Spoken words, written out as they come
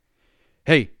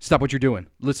Hey, stop what you're doing.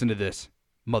 Listen to this,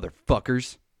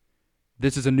 motherfuckers.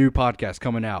 This is a new podcast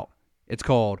coming out. It's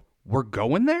called We're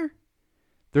Going There?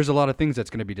 There's a lot of things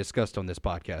that's going to be discussed on this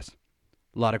podcast.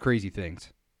 A lot of crazy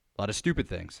things. A lot of stupid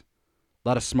things. A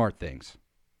lot of smart things.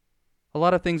 A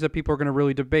lot of things that people are going to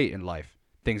really debate in life.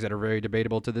 Things that are very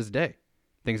debatable to this day.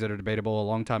 Things that are debatable a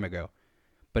long time ago.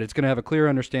 But it's going to have a clear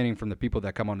understanding from the people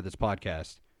that come onto this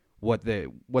podcast what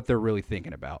they're really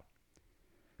thinking about.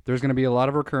 There's going to be a lot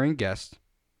of recurring guests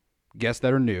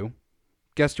that are new,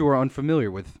 guests who are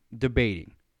unfamiliar with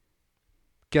debating,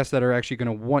 guests that are actually going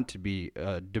to want to be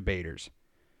debaters.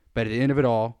 But at the end of it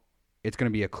all, it's going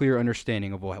to be a clear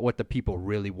understanding of what the people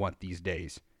really want these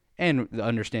days and the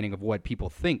understanding of what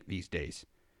people think these days.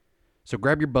 So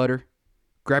grab your butter,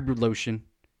 grab your lotion,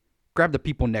 grab the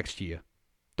people next to you.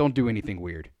 Don't do anything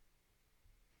weird.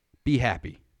 Be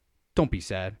happy. Don't be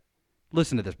sad.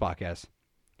 Listen to this podcast.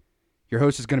 Your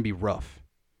host is going to be rough.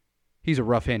 He's a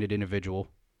rough-handed individual.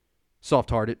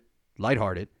 Soft-hearted,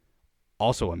 light-hearted.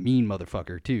 Also a mean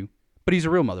motherfucker, too. But he's a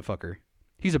real motherfucker.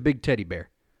 He's a big teddy bear.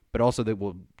 But also that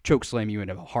will choke slam you in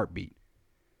a heartbeat.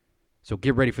 So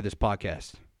get ready for this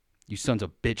podcast. You sons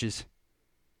of bitches.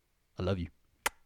 I love you.